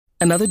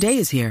Another day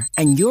is here,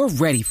 and you're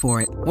ready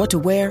for it. What to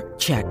wear?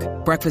 Check.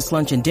 Breakfast,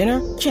 lunch, and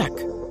dinner? Check.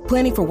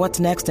 Planning for what's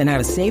next and how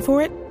to save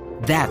for it?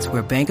 That's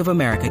where Bank of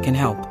America can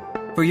help.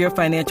 For your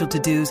financial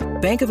to-dos,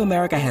 Bank of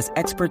America has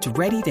experts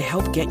ready to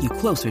help get you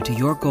closer to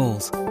your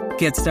goals.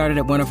 Get started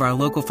at one of our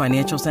local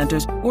financial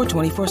centers or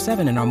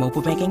 24/7 in our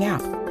mobile banking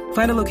app.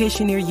 Find a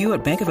location near you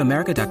at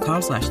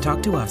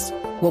bankofamerica.com/talktous.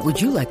 What would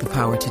you like the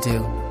power to do?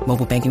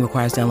 Mobile banking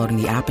requires downloading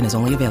the app and is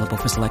only available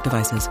for select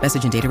devices.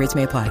 Message and data rates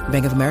may apply.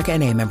 Bank of America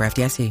NA, member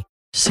FDIC.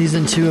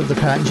 Season 2 of the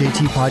Pat and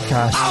JT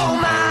podcast. Oh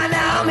man,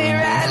 I'm here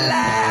at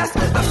last. The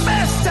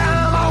best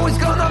time, always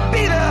gonna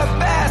be the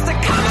best.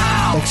 Come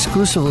on!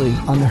 Exclusively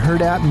on the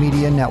Hurrdat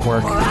Media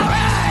Network. All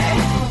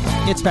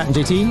right. It's Pat and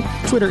JT,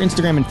 Twitter,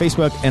 Instagram, and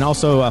Facebook, and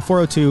also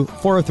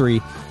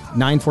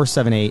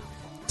 402-403-9478.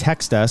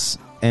 Text us,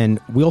 and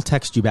we'll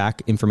text you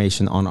back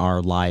information on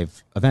our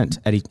live event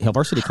at Hill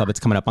Varsity Club. It's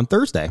coming up on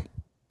Thursday.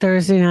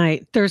 Thursday,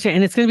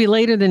 and it's going to be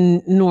later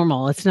than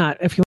normal. It's not,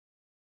 if you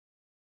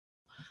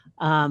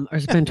or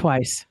it's been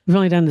twice. We've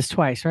only done this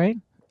twice, right?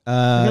 We've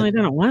only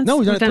done it once? No,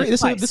 we've done it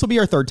twice. This will be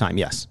our third time,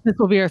 yes. This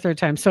will be our third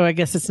time, so I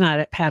guess it's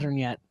not a pattern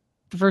yet.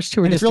 The first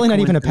two are and just it's really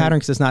not even a pattern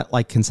because it's not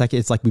like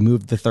consecutive. It's like we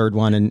moved the third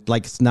one, and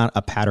like it's not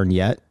a pattern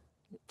yet.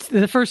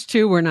 The first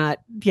two were not.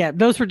 Yeah,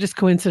 those were just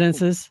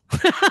coincidences.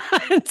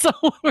 And so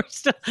we're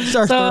still. It's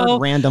our third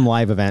random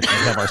live event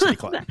at Hill Varsity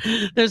Club.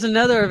 There's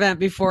another event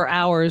before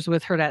ours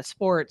with Hurrdat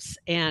Sports,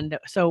 and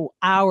so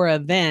our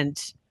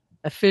event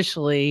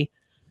officially,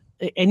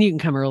 and you can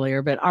come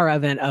earlier, but our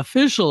event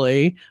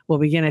officially will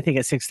begin, I think,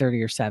 at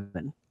 6:30 or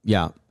 7.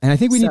 Yeah. And I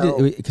think we need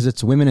to, because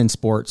it's women in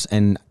sports,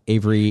 and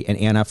Avery and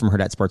Anna from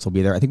Hurrdat Sports will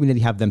be there. I think we need to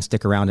have them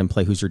stick around and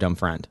play Who's Your Dumb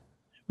Friend.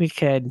 We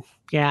could.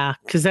 Yeah.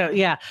 Because,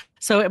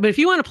 So, but if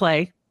you want to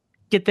play,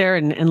 get there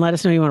and let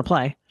us know you want to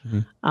play.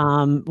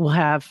 Mm-hmm. We'll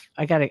have,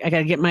 I gotta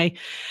get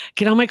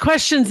all my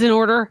questions in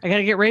order. I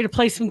gotta get ready to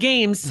play some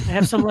games. I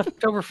have some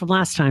left over from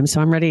last time.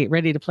 So I'm ready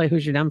to play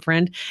Who's Your Dumb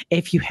Friend.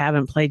 If you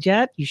haven't played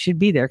yet, you should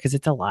be there because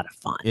it's a lot of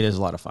fun. It is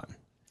a lot of fun.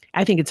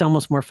 I think it's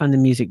almost more fun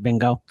than music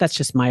bingo. That's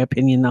just my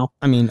opinion though.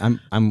 I mean,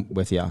 I'm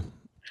with you.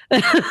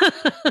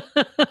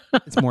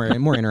 It's more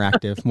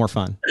interactive, more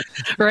fun.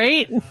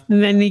 Right? And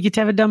then you get to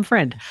have a dumb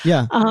friend.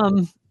 Yeah.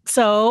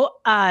 So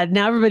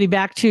now everybody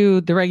back to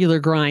the regular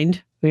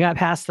grind. We got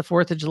past the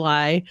 4th of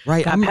July.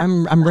 Right.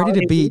 I'm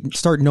ready to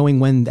start knowing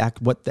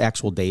what the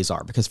actual days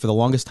are, because for the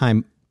longest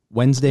time,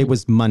 Wednesday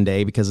was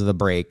Monday because of the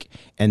break.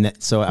 And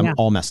so I'm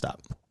all messed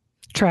up.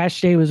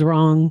 Trash day was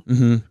wrong.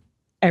 Mm-hmm.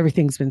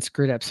 Everything's been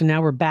screwed up. So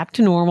now we're back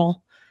to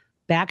normal,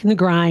 back in the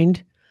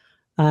grind.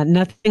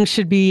 Nothing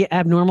should be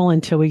abnormal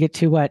until we get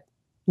to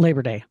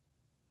Labor Day.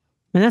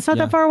 And that's not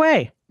that far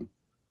away.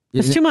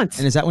 It's 2 months.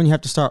 And is that when you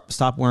have to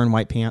stop wearing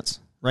white pants,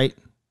 right?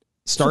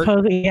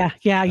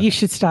 Yeah. You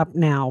should stop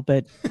now,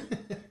 but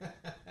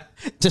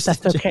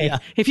that's okay. Yeah.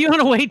 If you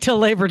want to wait till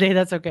Labor Day,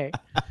 that's okay.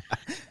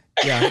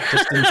 Yeah,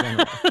 just in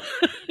general.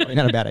 Probably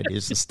not a bad idea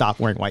just to stop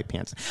wearing white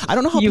pants. I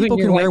don't know how people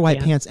can wear white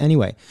pants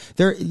anyway.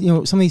 They're,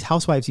 some of these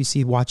housewives you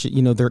see watch it,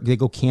 they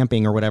go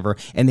camping or whatever,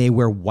 and they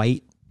wear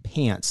white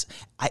pants.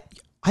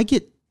 I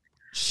get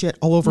shit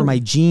all over my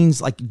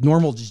jeans, like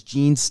normal just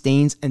jeans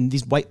stains, and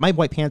my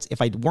white pants,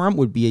 if I wore them,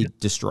 would be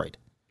destroyed.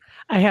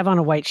 I have on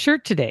a white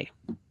shirt today,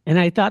 and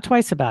I thought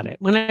twice about it.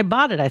 When I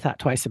bought it, I thought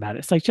twice about it.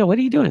 It's like, Joe, what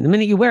are you doing? The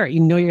minute you wear it,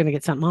 you know you're going to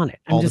get something on it.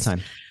 The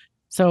time.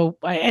 So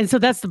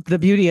that's the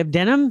beauty of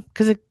denim,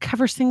 because it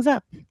covers things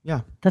up.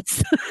 Yeah.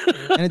 That's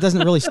and it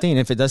doesn't really stain.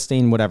 If it does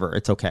stain, whatever,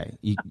 it's okay.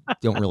 You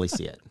don't really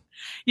see it.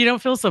 You don't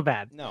feel so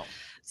bad. No.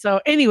 So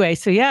anyway,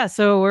 so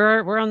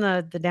we're on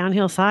the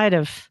downhill side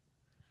of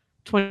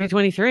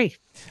 2023.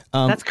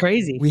 That's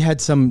crazy. We had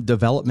some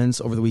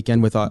developments over the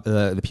weekend with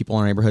the people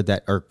in our neighborhood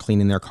that are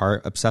cleaning their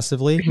car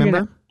obsessively.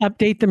 Remember?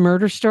 Update the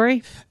murder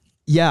story?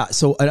 Yeah.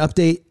 So an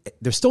update,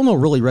 there's still no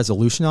really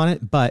resolution on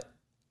it, but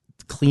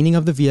cleaning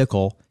of the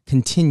vehicle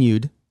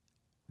continued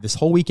this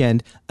whole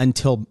weekend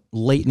until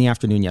late in the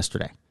afternoon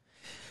yesterday.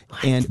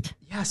 What? And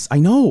yes, I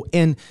know.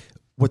 And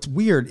what's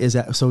weird is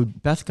that, so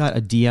Beth got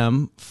a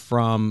DM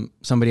from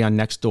somebody on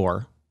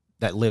Nextdoor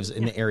that lives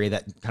in the area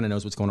that kind of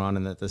knows what's going on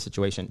in the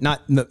situation.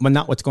 Not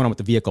what's going on with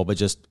the vehicle, but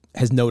just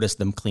has noticed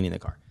them cleaning the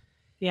car.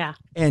 Yeah.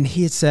 And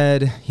he had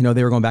said,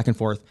 they were going back and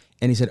forth.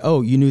 And he said,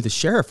 oh, you knew the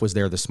sheriff was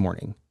there this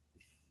morning.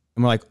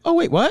 And we're like, oh,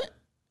 wait, what?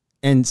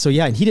 And so,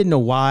 and he didn't know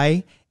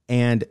why.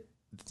 And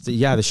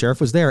the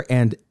sheriff was there.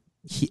 And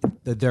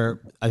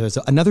there's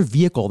another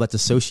vehicle that's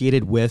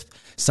associated with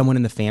someone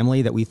in the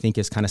family that we think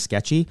is kind of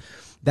sketchy.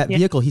 That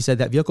vehicle, he said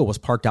that vehicle was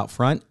parked out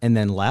front and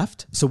then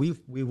left. So we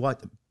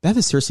Beth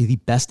is seriously the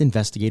best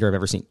investigator I've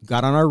ever seen.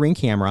 Got on our Ring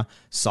camera,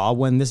 saw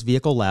when this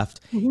vehicle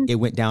left. Mm-hmm. It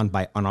went down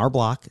on our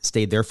block,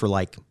 stayed there for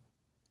like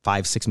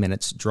 5-6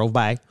 minutes, drove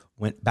by,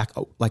 went back,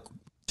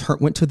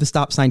 went to the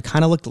stop sign,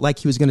 kind of looked like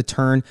he was going to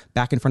turn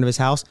back in front of his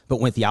house,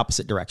 but went the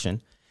opposite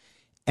direction.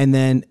 And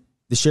then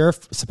the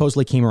sheriff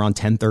supposedly came around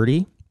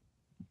 10:30.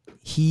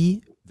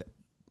 He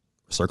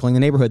circling the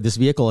neighborhood, this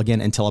vehicle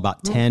again until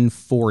about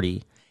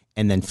 10:40,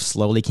 and then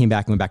slowly came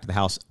back and went back to the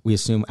house. We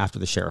assume after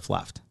the sheriff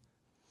left.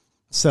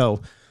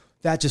 So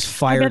That just I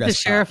fired bet us the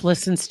sheriff up.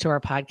 listens to our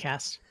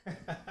podcast.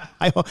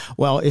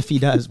 Well, if he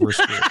does, we're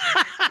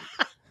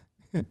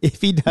screwed.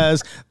 If he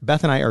does,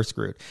 Beth and I are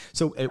screwed.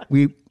 So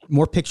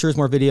more pictures,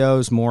 more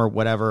videos, more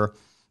whatever.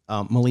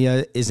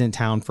 Malia is in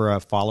town for a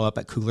follow-up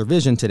at Kugler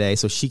Vision today.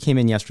 So she came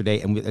in yesterday,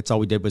 and that's all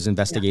we did was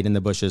investigate in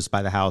the bushes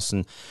by the house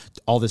and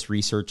all this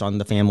research on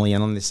the family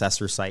and on the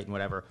assessor site and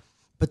whatever.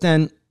 But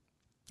then...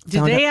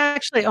 Do they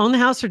actually own the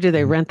house or do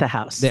they rent the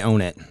house? They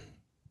own it.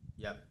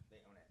 Yep, they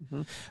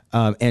own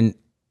it. And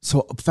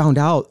so found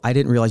out, I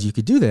didn't realize you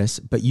could do this,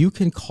 but you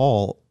can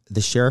call the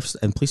sheriff's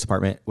and police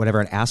department, whatever,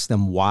 and ask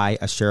them why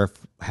a sheriff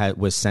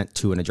was sent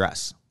to an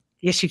address.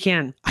 Yes, you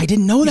can. I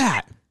didn't know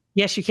that.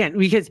 Yes, you can.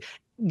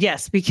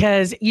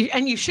 Because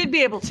you should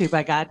be able to,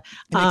 by God.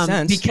 It makes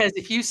sense. Because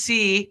if you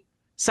see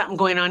something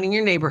going on in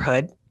your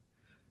neighborhood,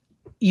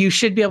 you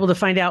should be able to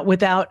find out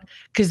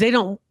because they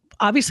don't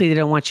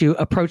want you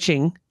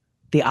approaching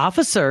the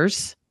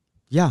officers.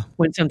 Yeah.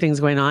 When something's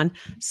going on.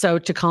 So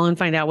to call and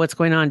find out what's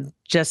going on,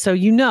 just so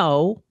you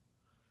know,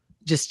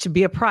 just to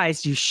be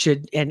apprised, you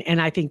should.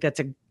 And I think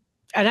and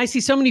I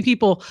see so many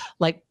people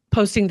like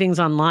posting things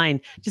online.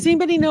 Does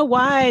anybody know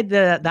why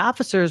the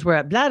officers were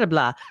at blah, blah,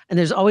 blah? And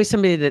there's always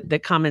somebody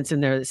that comments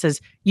in there that says,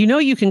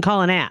 you can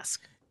call and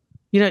ask.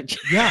 Yeah.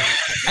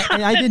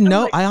 And I didn't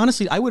know.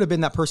 I would have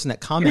been that person that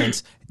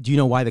comments, do you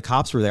know why the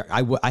cops were there?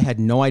 I had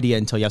no idea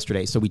until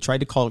yesterday. So we tried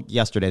to call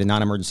yesterday, the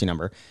non-emergency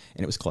number,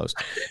 and it was closed.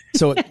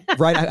 So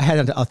I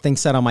had a thing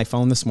set on my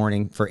phone this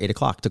morning for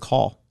 8:00 to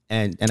call.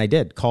 And I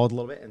did called a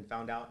little bit and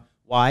found out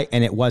why.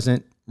 And it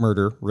wasn't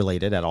murder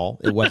related at all.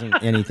 It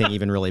wasn't anything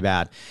even really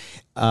bad.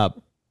 But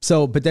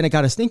then it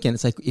got us thinking,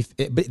 it's like,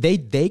 but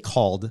they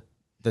called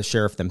the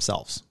sheriff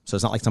themselves. So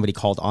it's not like somebody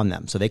called on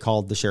them. So they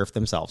called the sheriff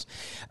themselves.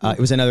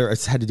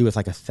 It had to do with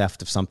like a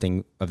theft of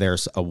something of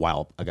theirs a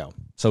while ago.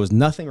 So it was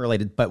nothing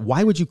related, but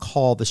why would you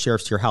call the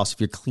sheriff to your house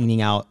if you're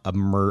cleaning out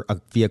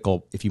a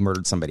vehicle, if you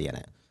murdered somebody in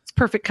it? It's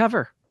perfect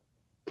cover.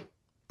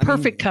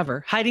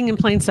 Cover. Hiding in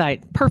plain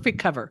sight. Perfect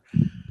cover.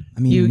 I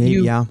mean,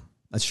 yeah,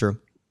 that's true.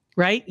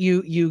 Right?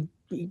 You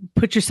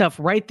put yourself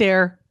right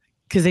there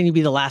because then you'd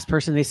be the last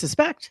person they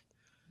suspect.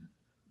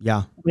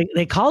 Yeah.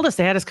 They called us.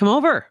 They had us come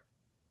over.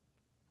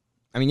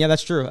 I mean, yeah,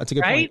 that's true. That's a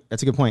good point.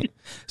 That's a good point.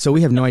 So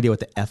we have no idea what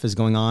the F is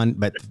going on,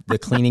 but the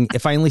cleaning, it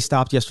finally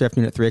stopped yesterday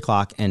afternoon at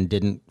 3:00 and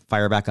didn't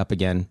fire back up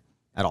again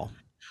at all.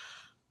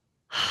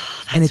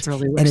 That's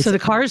really weird. So the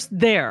car's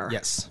there.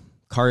 Yes.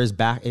 Car is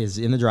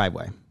in the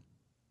driveway,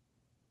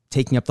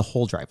 taking up the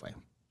whole driveway.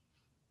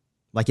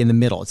 Like in the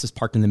middle. It's just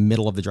parked in the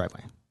middle of the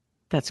driveway.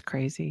 That's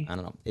crazy. I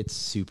don't know. It's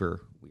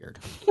super weird.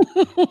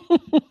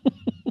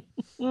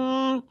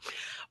 Well,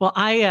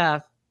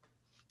 I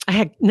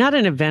had not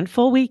an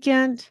eventful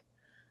weekend,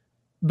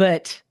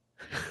 but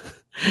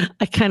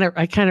I kind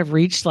of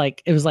reached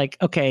it was like,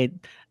 okay,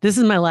 this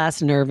is my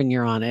last nerve and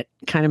you're on it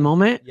kind of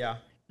moment. Yeah.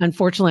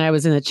 Unfortunately, I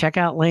was in the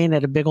checkout lane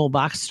at a big old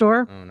box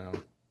store. Oh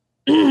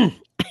no.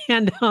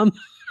 And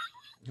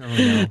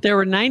there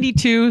were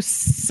 92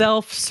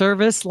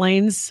 self-service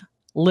lanes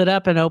lit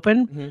up and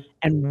open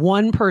and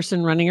one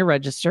person running a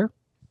register.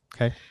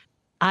 Okay.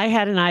 I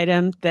had an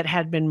item that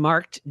had been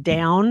marked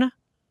down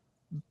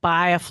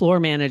by a floor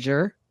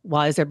manager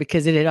while I was there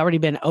because it had already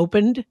been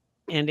opened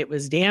and it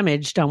was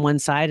damaged on one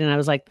side. And I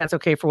was like, that's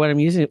okay for what I'm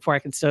using it for. I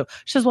can still,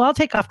 she says, well, I'll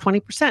take off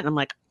 20%. And I'm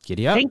like,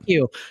 giddy up. Thank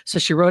you. So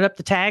she wrote up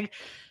the tag.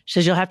 She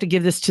says, you'll have to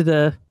give this to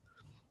the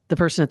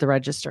person at the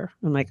register.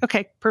 I'm like,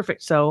 okay,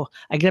 perfect. So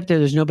I get up there.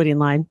 There's nobody in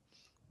line.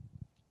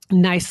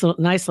 Nice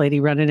lady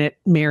running it.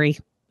 Mary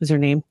is her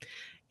name.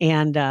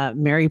 And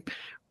Mary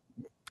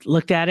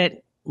looked at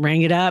it,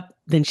 rang it up.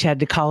 Then she had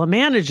to call a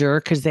manager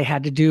because they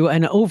had to do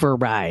an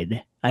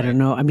override. I don't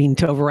know. I mean,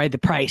 to override the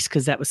price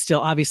because that was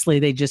still, obviously,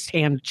 they just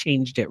hand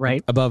changed it,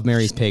 right? Above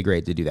Mary's pay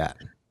grade to do that.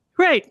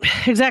 Right.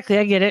 Exactly.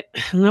 I get it.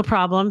 No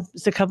problem.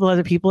 There's a couple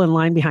other people in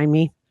line behind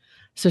me.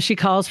 So she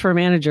calls for a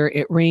manager.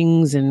 It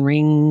rings and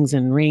rings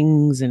and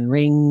rings and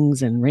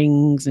rings and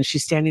rings. And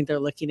she's standing there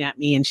looking at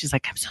me and she's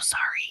like, I'm so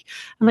sorry.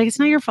 I'm like, it's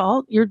not your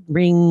fault. Your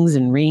rings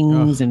and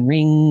rings and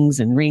rings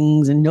and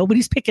rings and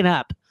nobody's picking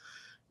up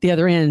the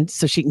other end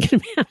so she can get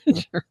a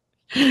manager.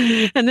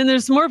 And then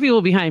there's more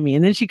people behind me.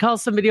 And then she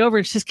calls somebody over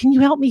and she says, can you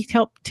help me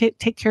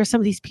take care of some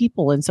of these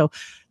people? And so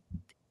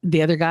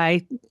the other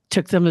guy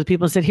took some of the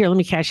people and said, here, let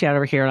me cash you out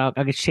over here. And I'll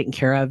get you taken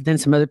care of. Then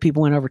some other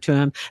people went over to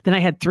him. Then I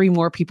had 3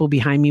 more people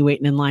behind me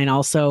waiting in line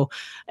also.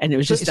 And it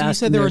was just so you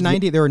said there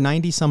were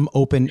 90 some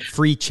open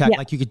free check. Yeah.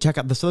 Like you could check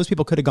out. So those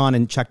people could have gone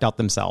and checked out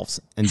themselves.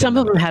 And some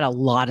of them had a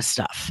lot of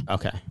stuff.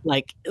 Okay.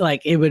 Like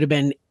it would have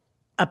been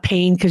a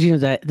pain because,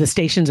 the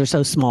stations are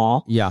so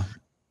small. Yeah.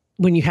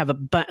 When you have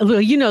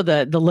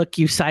the look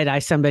you side eye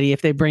somebody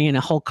if they bring in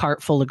a whole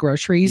cart full of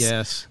groceries.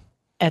 Yes.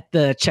 At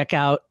the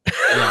checkout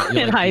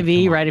at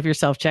Hy-Vee, right? If you're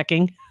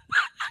self-checking.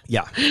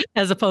 Yeah.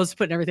 As opposed to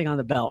putting everything on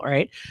the belt,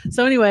 right?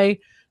 So anyway,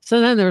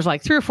 then there was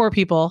like 3 or 4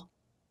 people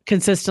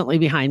consistently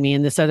behind me.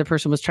 And this other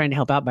person was trying to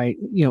help out by,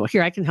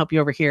 here, I can help you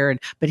over here.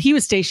 But he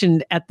was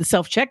stationed at the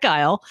self-check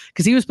aisle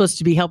because he was supposed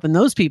to be helping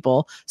those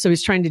people. So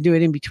he's trying to do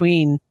it in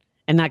between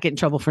and not get in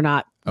trouble for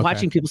not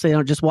watching people so they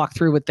don't just walk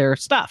through with their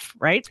stuff,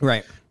 right?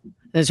 Right.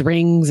 There's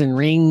rings and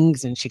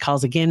rings, and she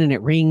calls again and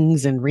it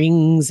rings and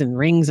rings and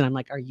rings. And I'm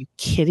like, are you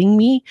kidding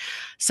me?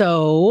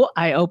 So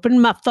I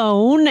opened my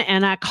phone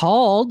and I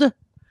called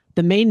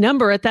the main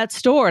number at that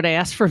store and I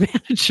asked for a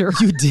manager.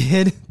 You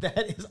did?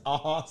 That is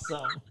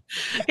awesome.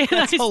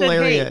 That's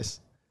hilarious.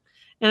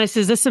 And I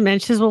said, is this a manager?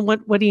 She says, well,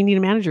 what do you need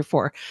a manager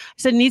for? I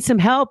said, need some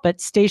help at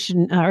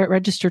station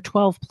register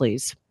 12,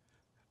 please.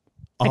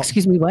 Oh,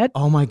 excuse me, what?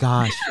 Oh my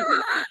gosh.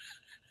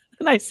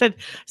 And I said,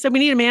 we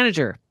need a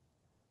manager.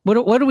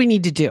 What do we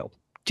need to do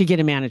to get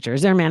a manager?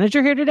 Is there a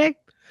manager here today?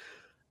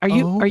 Are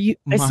you?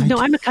 I said, no,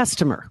 I'm a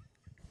customer.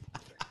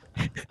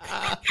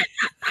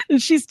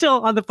 And she's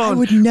still on the phone. I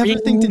would never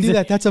think to do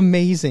that. That's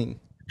amazing.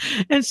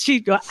 And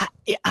she go,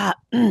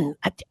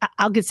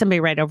 I'll get somebody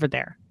right over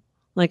there.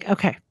 Like,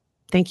 okay,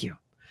 thank you.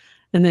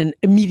 And then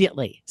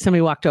immediately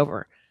somebody walked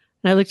over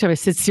and I looked at him. I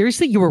said,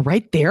 seriously, you were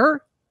right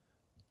there?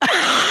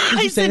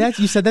 Did you say that?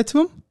 You said that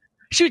to him?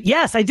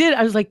 Yes, I did.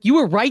 I was like, you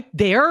were right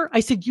there. I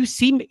said, you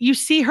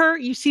see her,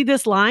 you see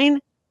this line,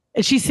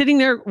 and she's sitting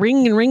there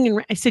ringing and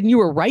ringing. I said, you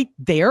were right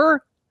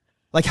there.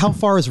 Like, how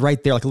far is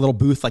right there? Like a little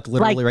booth, like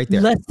literally right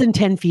there. Less than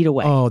 10 feet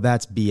away. Oh,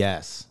 that's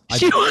BS.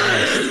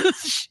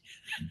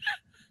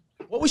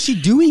 What was she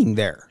doing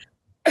there?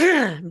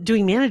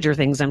 Doing manager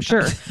things, I'm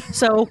sure.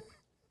 So,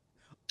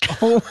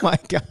 oh my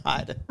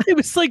God. It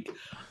was like,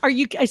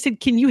 I said,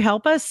 can you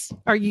help us?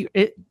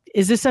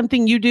 Is this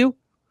something you do?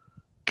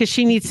 Because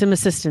she needs some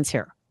assistance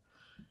here.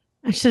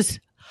 And she says,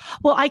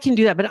 well, I can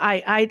do that. But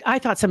I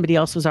thought somebody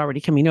else was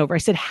already coming over. I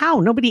said, how?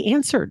 Nobody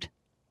answered.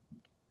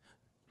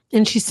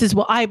 And she says,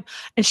 well,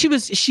 and she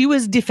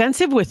was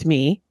defensive with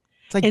me.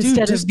 It's like,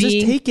 dude, just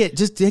take it.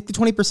 Just take the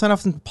 20%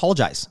 off and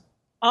apologize.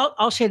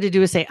 All she had to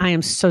do is say, I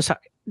am so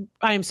sorry.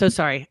 I am so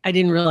sorry. I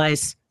didn't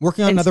realize.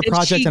 Working on another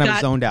project and I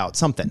was zoned out.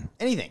 Something.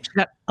 Anything. She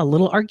got a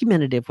little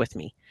argumentative with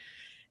me.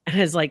 And I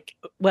was like,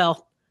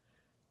 well,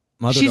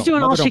 she's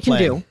doing all she can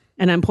do.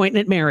 And I'm pointing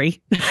at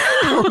Mary.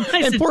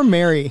 And poor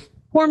Mary.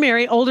 Poor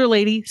Mary, older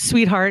lady,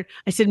 sweetheart.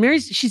 I said,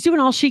 she's doing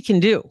all she can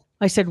do.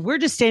 I said, we're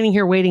just standing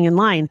here waiting in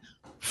line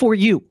for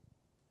you.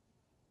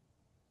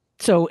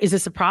 So is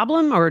this a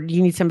problem or do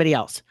you need somebody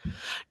else?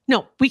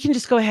 No, we can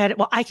just go ahead.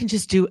 Well, I can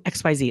just do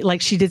XYZ.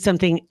 Like she did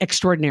something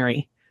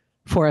extraordinary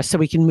for us so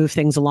we can move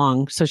things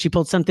along. So she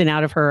pulled something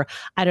out of her,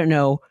 I don't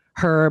know,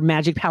 her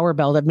magic power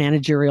belt of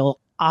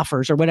managerial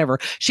offers or whatever.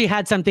 She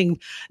had something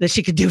that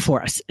she could do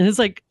for us. And it's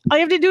like, all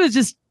you have to do is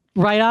just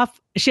write off.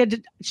 She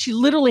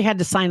literally had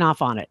to sign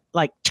off on it.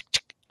 Like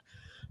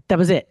that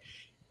was it.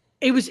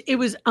 It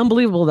was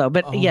unbelievable though.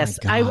 But yes,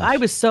 I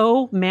was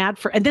so mad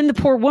and then the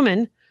poor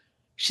woman,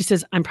 she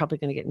says, I'm probably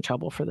going to get in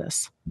trouble for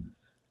this.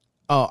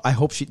 Oh, I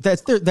hope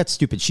that's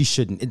stupid. She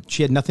shouldn't.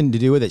 She had nothing to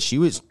do with it. She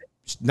was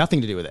nothing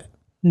to do with it.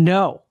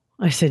 No,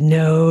 I said,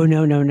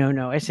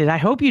 no. I said, I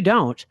hope you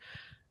don't.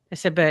 I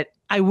said, but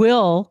I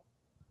will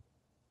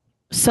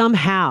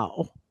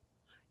somehow.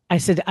 I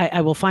said, I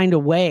will find a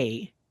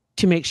way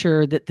to make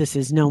sure that this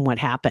is known what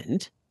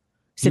happened.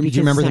 Do you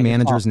remember the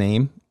manager's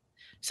name?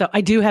 So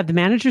I do have the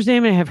manager's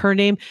name and I have her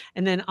name.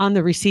 And then on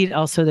the receipt,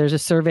 also, there's a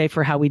survey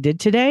for how we did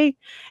today.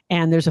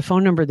 And there's a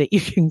phone number that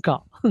you can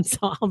call. And so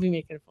I'll be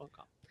making a phone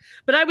call.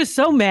 But I was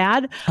so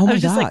mad. Oh my I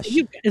was just gosh.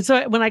 like, and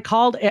so when I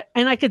called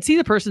and I could see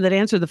the person that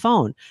answered the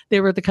phone,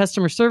 they were at the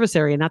customer service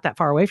area, not that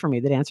far away from me,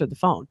 that answered the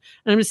phone.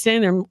 And I'm just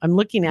standing there, I'm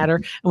looking at her.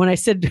 And when I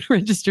said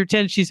register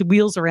 10, she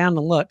wheels around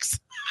and looks.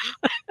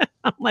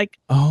 I'm like,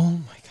 oh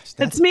my gosh,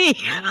 that's me.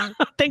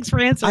 Thanks for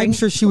answering. I'm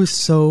sure she was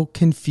so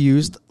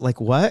confused.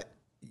 Like, what?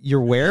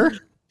 You're where?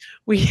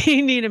 We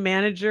need a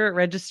manager at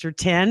register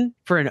 10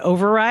 for an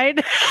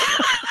override.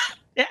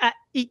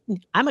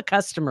 I'm a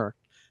customer.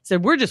 So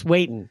we're just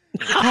waiting.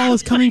 Call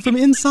is coming from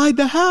inside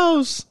the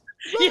house.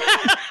 Yeah.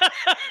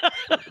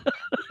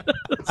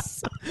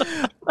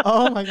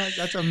 Oh my God,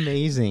 that's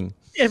amazing.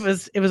 It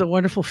was a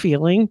wonderful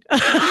feeling.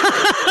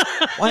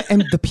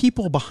 And the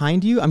people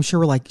behind you, I'm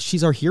sure were like,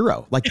 she's our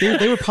hero. Like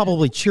they were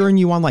probably cheering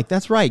you on like,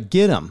 that's right,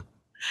 get him.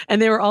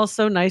 And they were all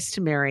so nice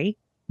to Mary.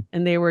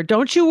 And they were,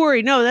 don't you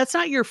worry. No, that's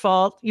not your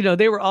fault. You know,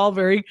 they were all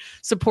very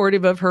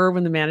supportive of her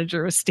when the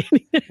manager was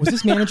standing there. Was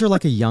this manager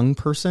like a young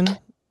person?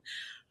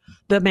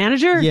 The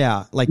manager?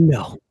 Yeah. Like,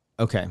 no.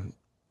 Okay.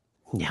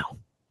 No.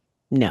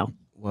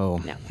 Whoa.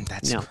 No.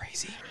 That's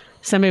crazy.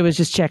 Somebody was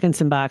just checking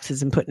some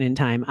boxes and putting in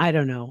time. I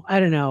don't know I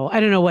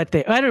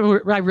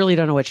really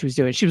don't know what she was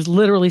doing. She was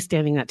literally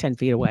standing that 10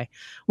 feet away.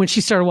 When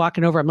she started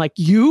walking over, I'm like,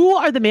 you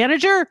are the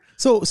manager?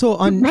 So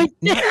on right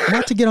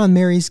not to get on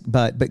Mary's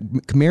butt, but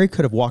Mary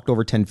could have walked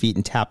over 10 feet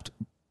and tapped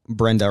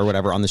Brenda or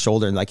whatever on the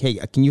shoulder and like, hey,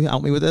 can you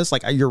help me with this?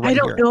 Like, you're right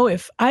here. I don't know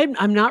if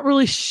I'm not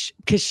really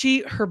because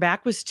her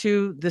back was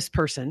to this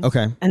person.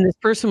 Okay. And this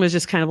person was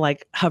just kind of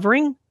like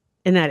hovering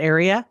in that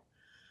area.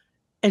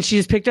 And she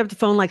just picked up the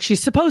phone like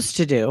she's supposed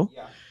to do.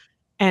 Yeah.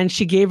 And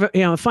she gave her,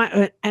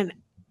 and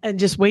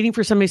just waiting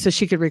for somebody so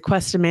she could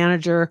request a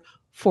manager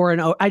for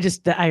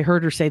I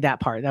heard her say that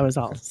part. That was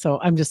all. So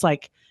I'm just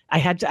like,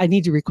 I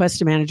need to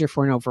request a manager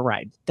for an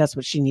override. That's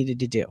what she needed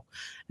to do.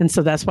 And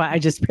so that's why I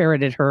just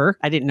parroted her.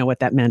 I didn't know what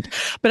that meant,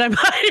 but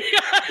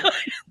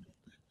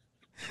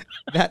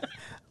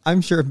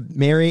I'm sure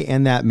Mary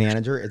and that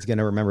manager is going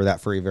to remember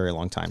that for a very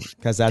long time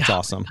because that's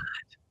awesome.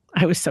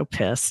 I was so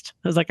pissed.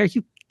 I was like, are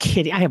you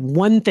kidding? I have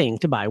one thing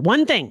to buy.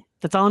 One thing.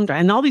 That's all I'm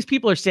trying. And all these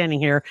people are standing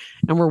here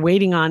and we're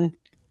waiting on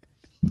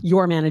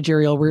your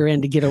managerial rear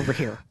end to get over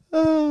here.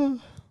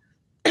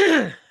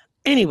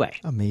 Anyway.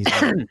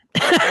 Amazing.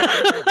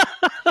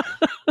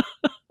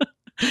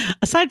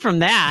 Aside from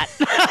that,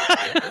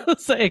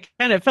 so it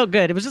kind of felt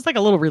good. It was just like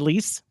a little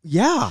release.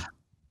 Yeah.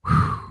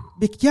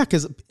 Yeah,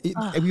 because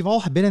we've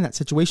all been in that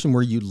situation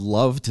where you'd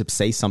love to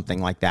say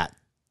something like that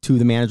to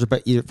the manager,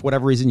 but for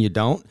whatever reason you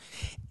don't.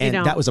 And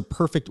that was a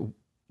perfect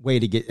way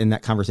to get in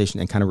that conversation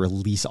and kind of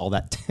release all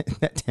that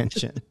that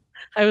tension.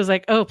 I was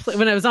like,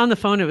 when I was on the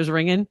phone, it was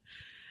ringing.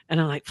 And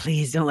I'm like,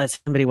 please don't let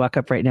somebody walk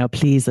up right now.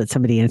 Please let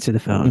somebody answer the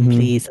phone. Mm-hmm.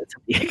 Please let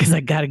somebody, because I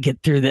got to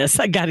get through this.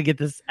 I got to get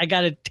this. I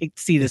got to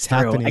see this through.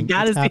 Happening. I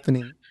got to see.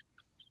 Happening.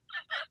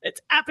 It's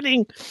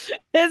happening.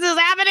 This is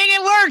happening.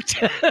 It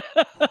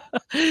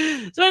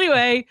worked. So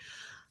anyway,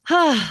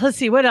 let's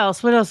see what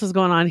else. What else is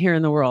going on here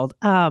in the world?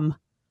 I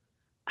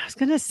was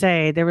going to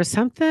say there was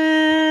something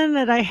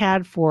that I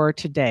had for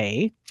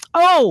today.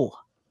 Oh,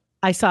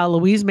 I saw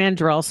Louise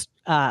Mandrell's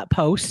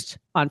post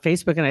on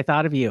Facebook, and I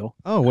thought of you.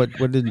 Oh, what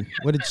did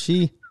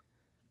she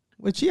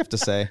have to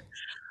say?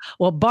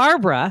 Well,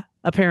 Barbara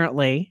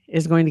apparently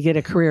is going to get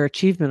a Career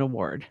Achievement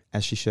Award,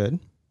 as she should.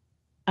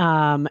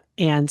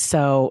 And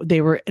so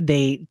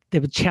the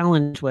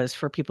challenge was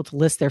for people to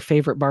list their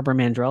favorite Barbara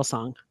Mandrell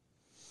song.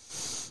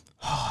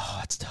 Oh,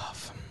 that's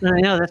tough.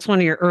 I know that's one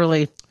of your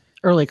early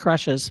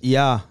crushes.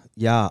 Yeah.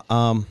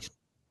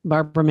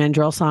 Barbara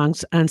Mandrell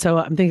songs, and so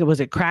I'm thinking,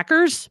 was it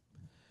Crackers?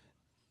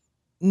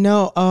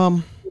 No.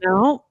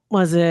 No.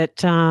 Was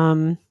it? Let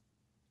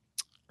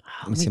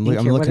me see. I'm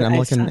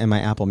looking at my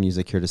Apple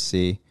Music here to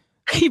see.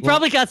 You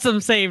probably got some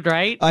saved,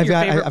 right?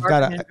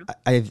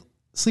 I've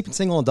Sleeping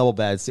Single and Double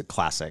Bed. It's a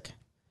classic.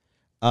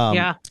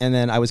 Yeah. And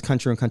then I Was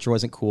Country and Country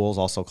Wasn't Cool is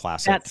also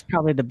classic. That's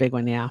probably the big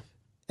one. Yeah.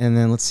 And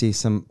then let's see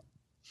some.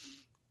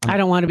 I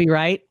Don't Want to Be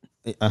Right.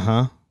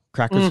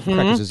 Crackers. Mm-hmm.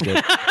 Crackers is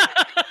good.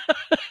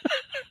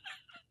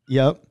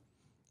 Yep.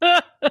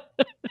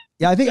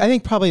 Yeah, I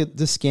think probably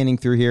just scanning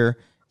through here,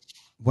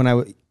 when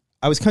I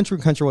Was Country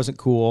and Country Wasn't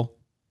Cool,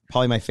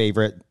 probably my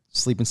favorite.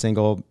 Sleeping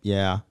Single,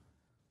 yeah.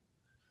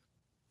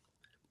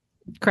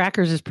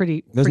 Crackers is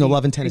pretty. There's No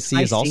Love in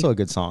Tennessee is also a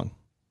good song.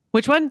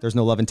 Which one? There's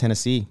No Love in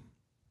Tennessee.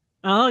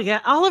 Oh yeah,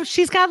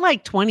 she's got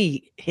like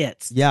 20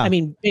 hits. Yeah, I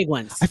mean big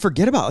ones. I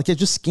forget about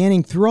just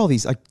scanning through all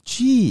these. Like,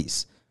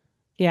 geez.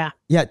 Yeah.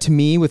 Yeah, To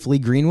Me with Lee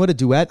Greenwood, a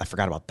duet. I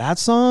forgot about that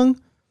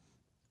song.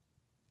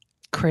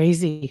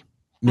 Crazy.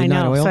 Midnight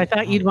I know. Oil? So I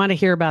thought you'd want to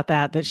hear about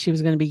that she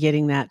was going to be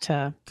getting that.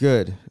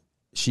 Good.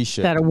 She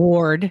should. That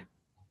award.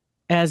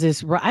 I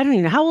don't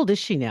even know. How old is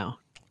she now?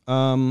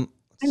 I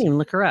didn't even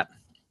look her up.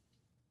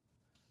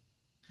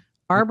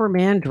 Barbara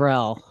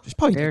Mandrell. She's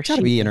probably got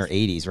to be in her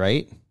 80s,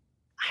 right?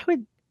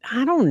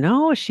 I don't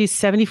know. She's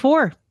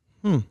 74.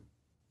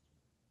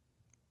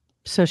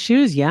 So she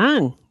was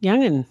young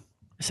and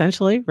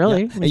essentially,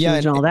 really. Yeah,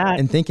 and all that.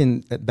 And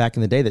thinking back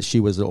in the day that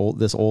she was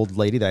this old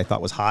lady that I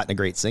thought was hot and a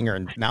great singer,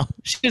 and now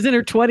she's in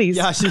her 20s.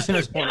 Yeah, she's in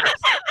her 20s.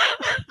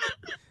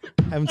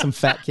 Having some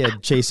fat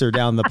kid chase her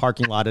down the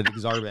parking lot at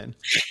Exarban.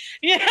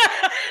 Yeah.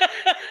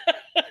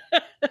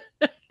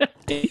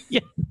 Yeah.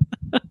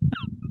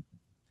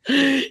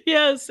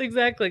 Yes,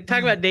 exactly.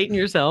 Talk about dating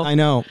yourself. I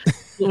know.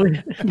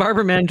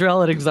 Barbara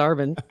Mandrell at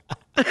Exarban.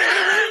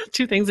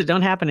 Two things that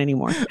don't happen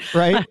anymore.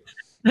 Right.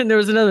 And there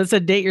was another that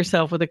said, date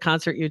yourself with a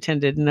concert you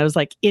attended. And I was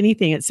like,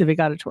 anything at Civic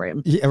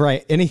Auditorium. Yeah,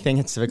 right. Anything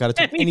at Civic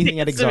Auditorium.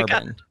 Anything at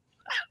Exarban.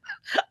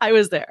 I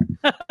was there.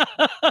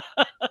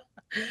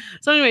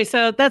 So anyway,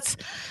 so that's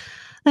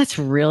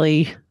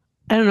really,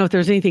 I don't know if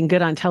there's anything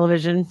good on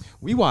television.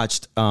 We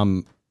watched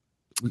two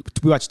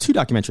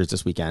documentaries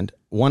this weekend.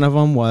 One of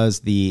them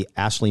was the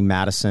Ashley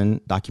Madison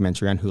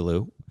documentary on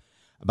Hulu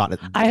about it.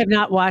 I have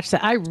not watched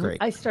that.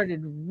 I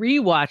started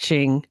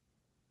rewatching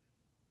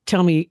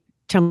Tell Me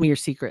Your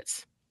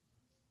Secrets,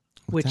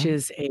 which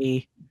is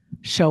a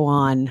show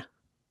on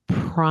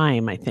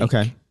Prime, I think.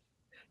 Okay.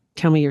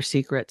 Tell Me Your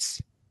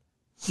Secrets.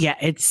 Yeah,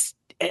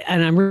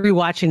 and I'm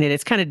rewatching it.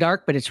 It's kind of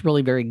dark, but it's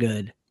really very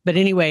good. But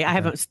anyway, I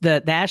haven't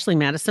the Ashley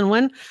Madison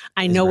one.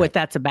 I know what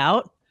that's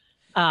about.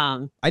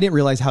 I didn't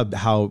realize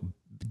how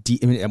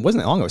deep. I mean, it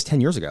wasn't that long ago. It was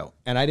 10 years ago,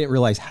 and I didn't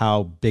realize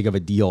how big of a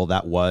deal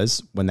that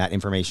was when that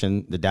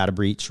information, the data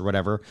breach or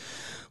whatever,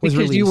 was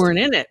released. Because you weren't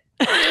in it,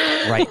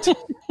 right?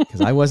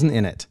 Because I wasn't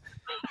in it.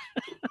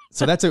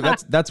 So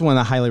that's one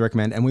I highly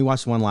recommend. And we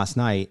watched one last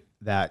night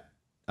that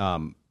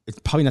it's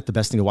probably not the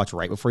best thing to watch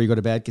right before you go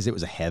to bed because it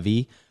was a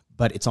heavy,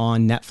 but it's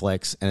on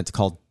Netflix and it's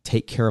called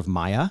Take Care of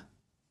Maya. I don't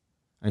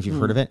know if you've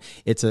heard of it.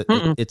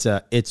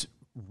 It's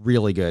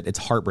really good. It's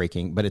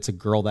heartbreaking, but it's a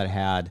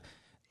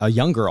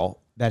young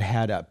girl that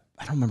had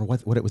I don't remember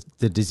what it was.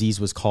 The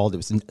disease was called. It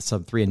was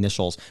some 3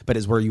 initials, but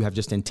it's where you have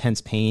just intense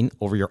pain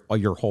over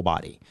your whole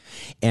body,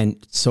 and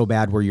so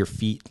bad where your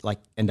feet like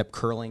end up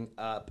curling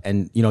up.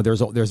 And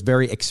there's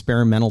very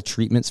experimental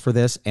treatments for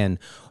this, and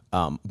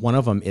one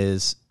of them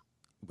is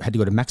had to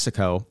go to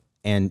Mexico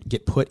and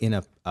get put in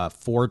a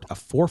 4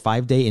 or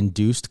 5 day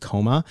induced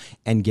coma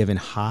and given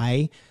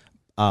high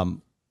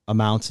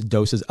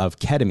doses of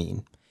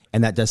ketamine,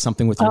 and that does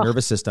something with your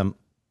nervous system.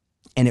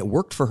 And it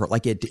worked for her.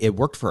 Like it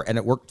worked for her, and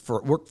it worked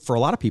for a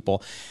lot of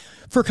people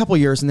for a couple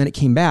of years. And then it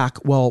came back.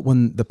 Well,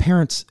 when the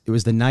parents, it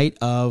was the night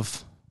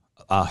of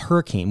a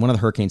hurricane, one of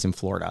the hurricanes in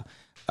Florida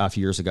a few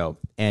years ago.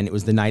 And it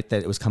was the night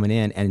that it was coming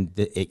in, and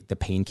the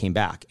pain came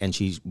back, and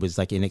she was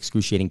like in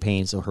excruciating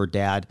pain. So her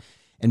dad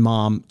and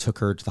mom took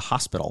her to the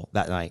hospital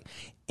that night.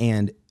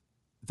 And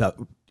the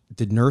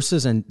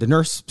nurses, and the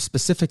nurse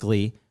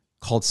specifically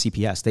called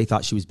CPS. They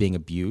thought she was being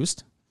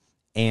abused.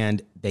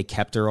 And they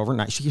kept her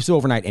overnight. She was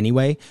overnight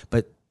anyway,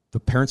 but the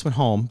parents went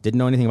home, didn't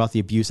know anything about the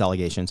abuse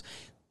allegations.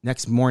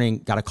 Next morning,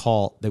 got a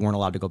call. They weren't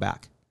allowed to go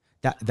back.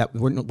 That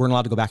weren't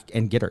allowed to go back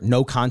and get her.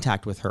 No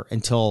contact with her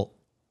until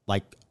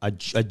like a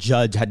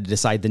judge had to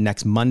decide the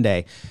next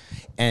Monday,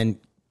 and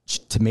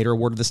to made her a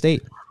ward of the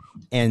state.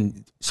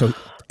 And so,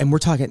 and we're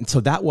talking.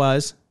 So that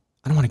was.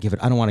 I don't want to give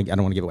it. I don't want to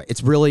give it away.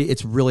 It's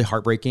really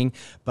heartbreaking.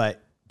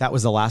 But that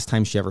was the last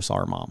time she ever saw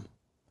her mom.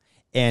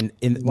 And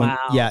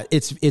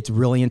it's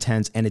really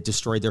intense, and it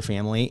destroyed their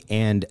family.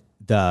 And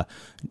the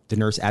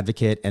nurse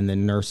advocate and the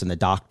nurse and the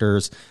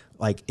doctors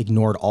like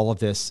ignored all of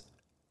this,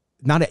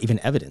 not even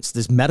evidence,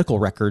 this medical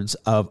records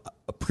of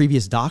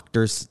previous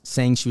doctors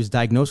saying she was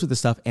diagnosed with this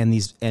stuff. And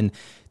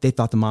they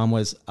thought the mom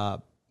was,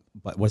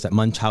 what was that,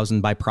 Munchausen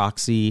by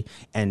proxy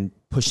and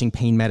pushing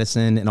pain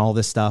medicine and all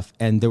this stuff.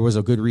 And there was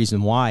a good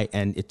reason why,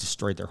 and it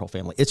destroyed their whole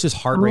family. It's just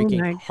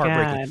heartbreaking,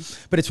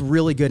 but it's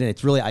really good. And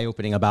it's really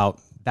eye-opening about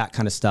that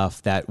kind of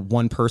stuff, that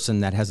one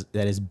person that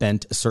is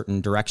bent a certain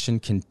direction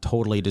can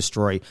totally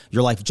destroy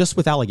your life just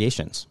with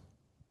allegations.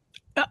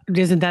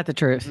 Isn't that the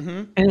truth?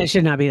 Mm-hmm. And it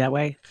should not be that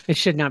way. It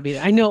should not be.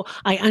 I know.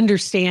 I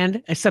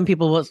understand. Some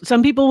people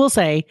will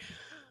say,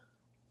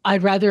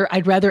 I'd rather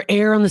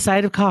err on the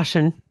side of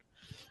caution.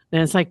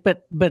 And it's like,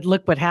 but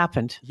look what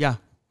happened. Yeah.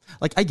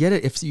 Like, I get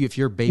it if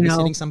you're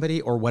babysitting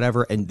somebody or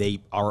whatever, and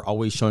they are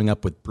always showing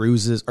up with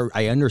bruises, or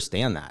I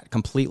understand that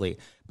completely.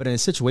 But in a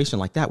situation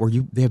like that, where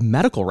they have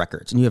medical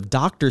records and you have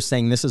doctors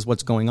saying this is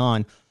what's going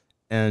on,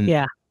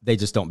 and they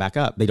just don't back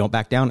up. They don't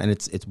back down. And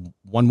it's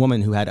one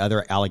woman who had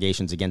other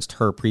allegations against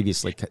her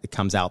previously. It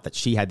comes out that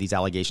she had these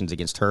allegations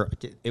against her.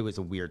 It was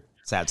a weird,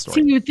 sad story.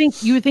 See,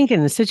 you would think in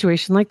a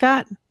situation like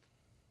that,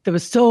 it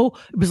was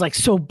like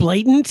so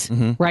blatant,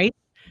 mm-hmm. right?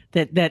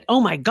 That,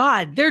 oh my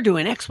God, they're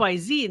doing X, Y,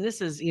 Z, and this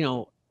is,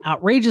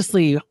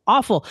 outrageously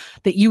awful,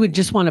 that you would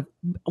just want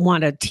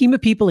a team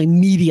of people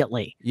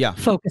immediately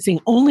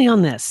focusing only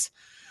on this.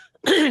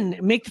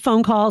 Make the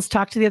phone calls,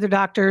 talk to the other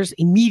doctors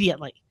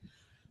immediately.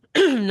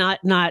 not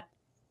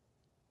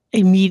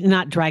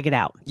drag it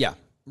out. Yeah.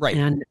 Right.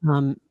 And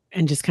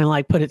just kind of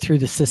like put it through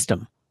the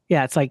system.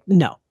 Yeah. It's like,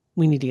 no,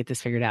 we need to get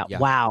this figured out. Yeah.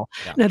 Wow.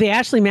 Yeah. Now the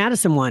Ashley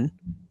Madison one,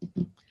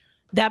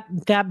 that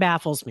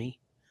baffles me.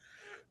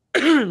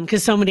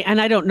 Because so many,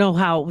 and I don't know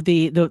how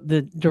the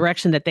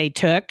direction that they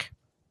took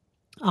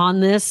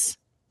on this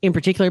in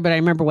particular, but I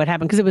remember what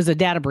happened, because it was a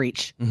data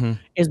breach, mm-hmm.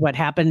 is what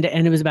happened.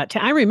 And it was about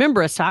 10. I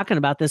remember us talking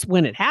about this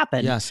when it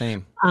happened. Yeah,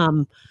 same.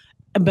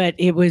 But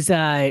it was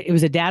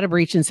a data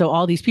breach. And so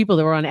all these people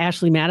that were on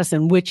Ashley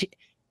Madison, which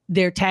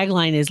their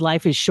tagline is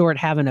 "Life is short,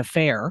 have an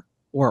affair,"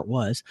 or it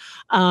was.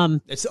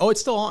 It's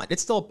still on.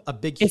 It's still a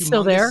big,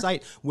 humongous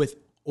site with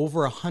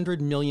over 100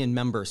 million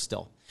members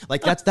still.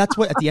 Like that's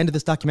what, at the end of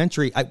this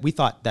documentary, we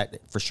thought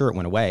that for sure it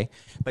went away.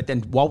 But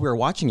then while we were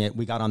watching it,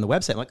 we got on the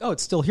website. I'm like, oh,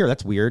 it's still here.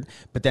 That's weird.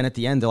 But then at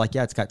the end, they're like,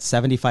 yeah, it's got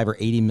 75 or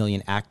 80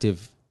 million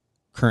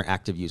current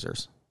active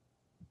users.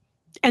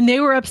 And they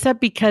were upset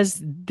because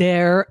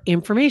their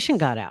information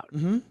got out.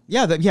 Mm-hmm.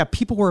 Yeah.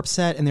 People were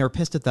upset, and they were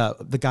pissed at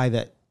the guy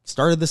that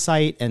started the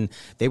site, and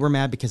they were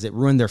mad because it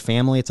ruined their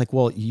family. It's like,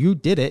 well, you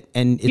did it,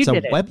 and it's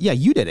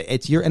you did it.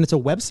 It's a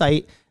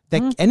website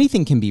that mm-hmm.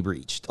 anything can be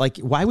breached. Like,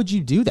 why would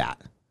you do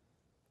that?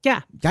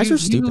 Yeah. Guys are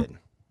stupid.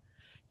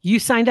 You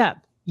signed up.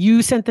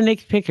 You sent the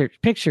naked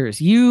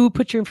pictures. You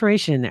put your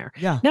information in there.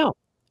 Yeah.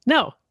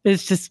 No.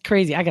 It's just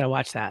crazy. I got to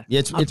watch that. Yeah,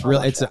 it's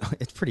real. It's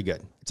pretty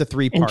good. It's a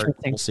 3-part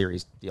whole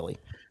series, Dealy.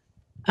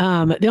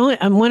 The only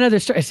one other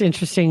story. It's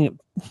interesting.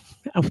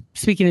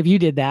 Speaking of, you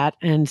did that,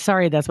 and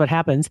sorry, that's what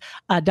happens.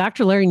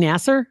 Dr. Larry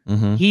Nassar.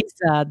 Mm-hmm. He's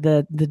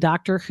the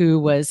doctor who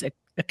was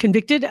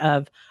convicted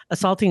of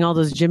assaulting all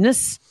those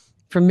gymnasts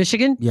from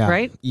Michigan. Yeah,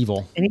 right.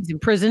 Evil. And he's in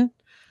prison.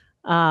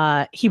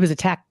 He was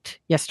attacked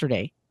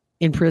yesterday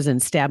in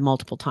prison, stabbed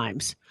multiple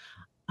times.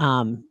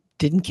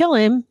 Didn't kill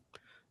him.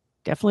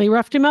 Definitely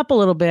roughed him up a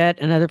little bit.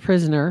 Another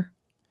prisoner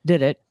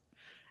did it.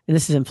 And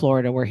this is in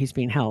Florida where he's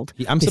being held.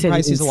 I'm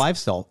surprised he's alive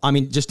still. I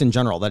mean, just in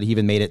general, that he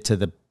even made it to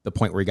the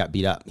point where he got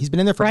beat up. He's been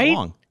in there for so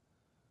long.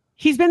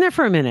 He's been there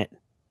for a minute.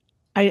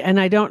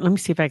 Let me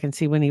see if I can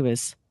see when he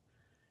was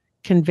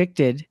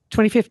convicted.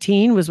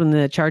 2015 was when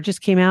the charges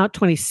came out.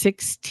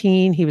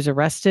 2016, he was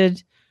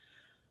arrested.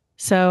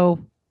 So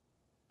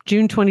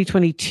June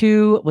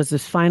 2022 was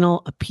his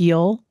final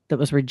appeal that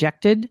was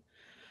rejected.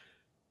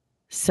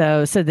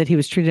 So said that he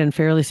was treated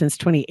unfairly since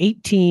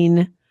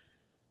 2018.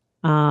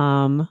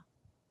 And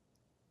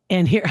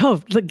here,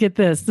 look at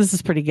this. This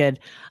is pretty good.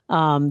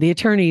 The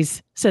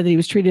attorneys said that he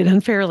was treated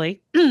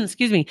unfairly.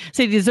 Excuse me.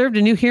 Said he deserved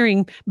a new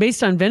hearing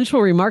based on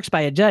vengeful remarks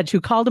by a judge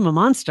who called him a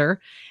monster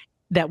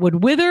that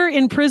would wither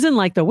in prison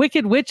like the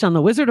Wicked Witch on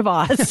The Wizard of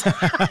Oz.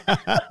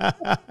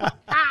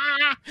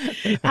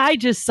 I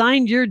just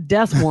signed your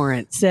death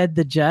warrant, said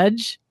the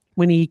judge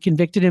when he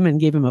convicted him and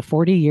gave him a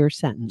 40-year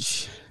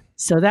sentence.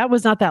 So that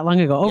was not that long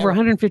ago. Over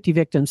 150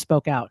 victims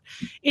spoke out.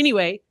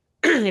 Anyway,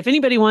 if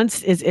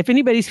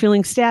anybody's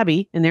feeling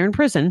stabby and they're in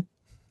prison,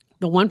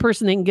 the one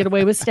person they can get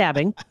away with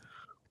stabbing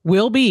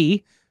will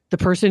be the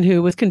person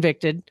who was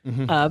convicted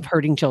of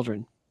hurting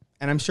children.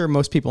 And I'm sure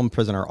most people in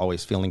prison are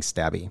always feeling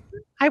stabby.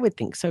 I would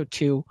think so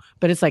too.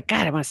 But it's like,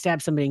 God, I want to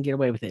stab somebody and get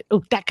away with it.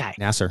 Oh, that guy.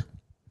 Nasser.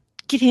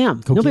 Get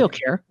him. Nobody will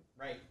care.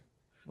 Right.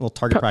 A little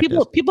target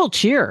practice. People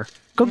cheer.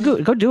 Go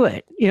do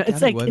it. You know,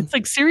 it's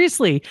like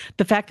seriously,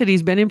 the fact that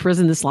he's been in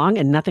prison this long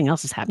and nothing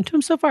else has happened to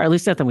him so far, at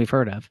least nothing we've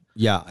heard of.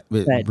 Yeah,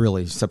 it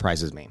really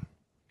surprises me.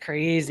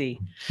 Crazy.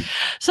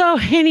 So,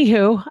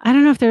 anywho, I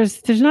don't know if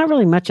there's not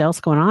really much else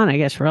going on, I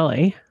guess,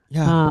 really.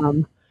 Yeah.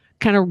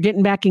 Kind of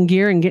getting back in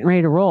gear and getting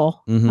ready to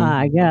roll,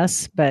 I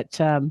guess. But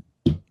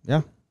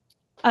yeah.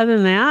 Other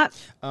than that,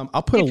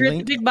 I'll put if a you're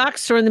link. at the big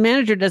box store and the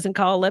manager doesn't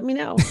call, let me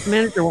know. The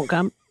manager won't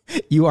come.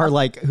 You are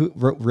like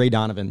Ray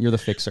Donovan. You're the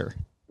fixer.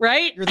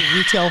 Right? You're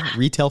the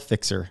retail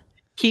fixer.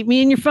 Keep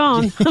me in your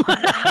phone.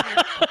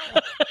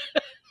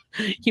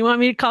 You want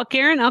me to call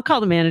Karen? I'll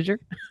call the manager.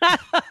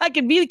 I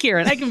can be the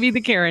Karen.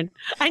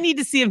 I need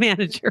to see a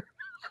manager.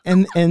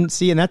 and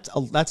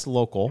that's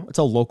local. It's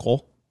a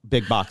local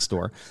big box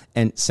store.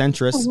 And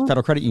Centris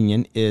Federal Credit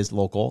Union is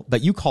local,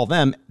 but you call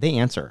them, they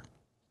answer.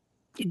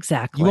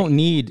 Exactly. You won't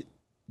need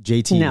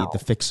JT, the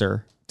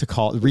fixer, to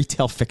call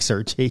retail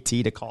fixer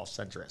JT to call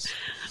Centris.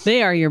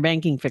 They are your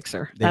banking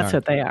fixer. That's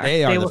what they are.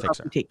 They will the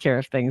fixer. help you take care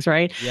of things,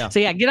 right? Yeah. So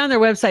get on their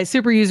website,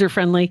 super user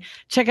friendly.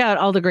 Check out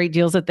all the great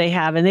deals that they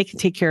have, and they can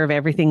take care of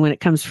everything when it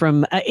comes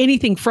from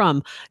anything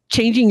from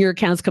changing your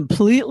accounts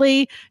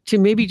completely to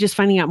maybe just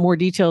finding out more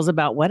details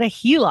about what a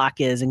HELOC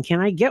is and can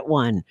I get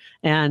one,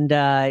 and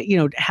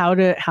how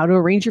to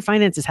arrange your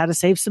finances, how to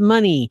save some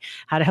money,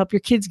 how to help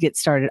your kids get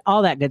started,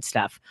 all that good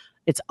stuff.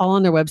 It's all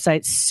on their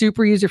website,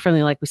 super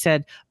user-friendly, like we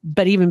said.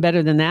 But even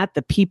better than that,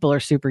 the people are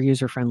super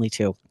user-friendly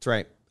too. That's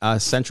right.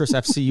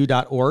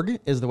 CentrisFCU.org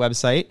is the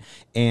website,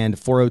 and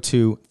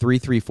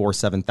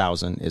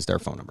 402-334-7000 is their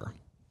phone number.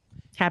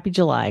 Happy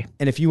July.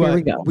 And if you,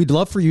 we'd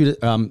love for you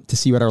to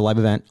see you at our live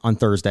event on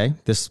Thursday,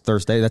 this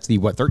Thursday. That's the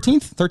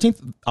 13th?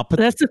 13th?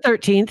 That's the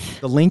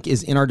 13th. The link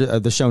is in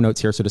the show notes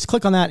here. So just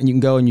click on that and you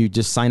can go and you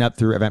just sign up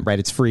through Eventbrite.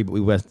 It's free, but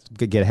we will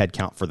get a head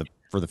count for the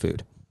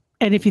food.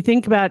 And if you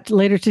think about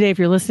later today, if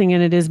you're listening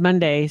and it is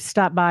Monday,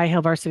 stop by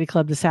Hail Varsity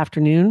Club this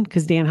afternoon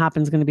because Dan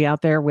Hoppin's going to be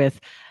out there with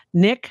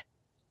Nick,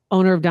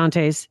 owner of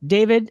Dante's,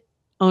 David,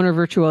 owner of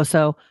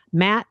Virtuoso,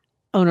 Matt,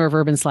 owner of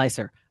Urban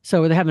Slicer.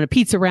 So they're having a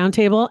pizza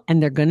roundtable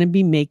and they're going to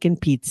be making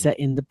pizza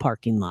in the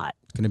parking lot.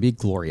 It's going to be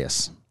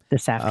glorious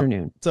this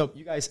afternoon. So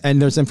you guys,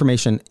 and there's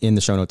information in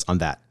the show notes on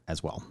that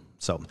as well.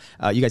 So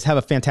you guys have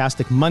a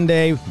fantastic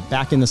Monday,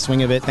 back in the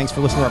swing of it. Thanks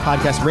for listening to our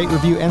podcast. Rate,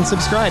 review, and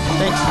subscribe.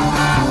 Thanks.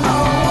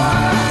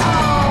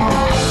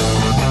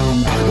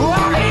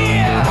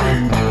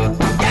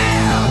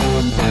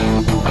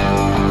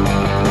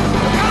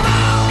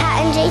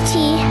 Pat and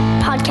JT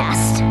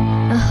Podcast,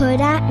 a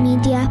Hurrdat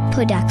Media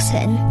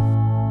Production.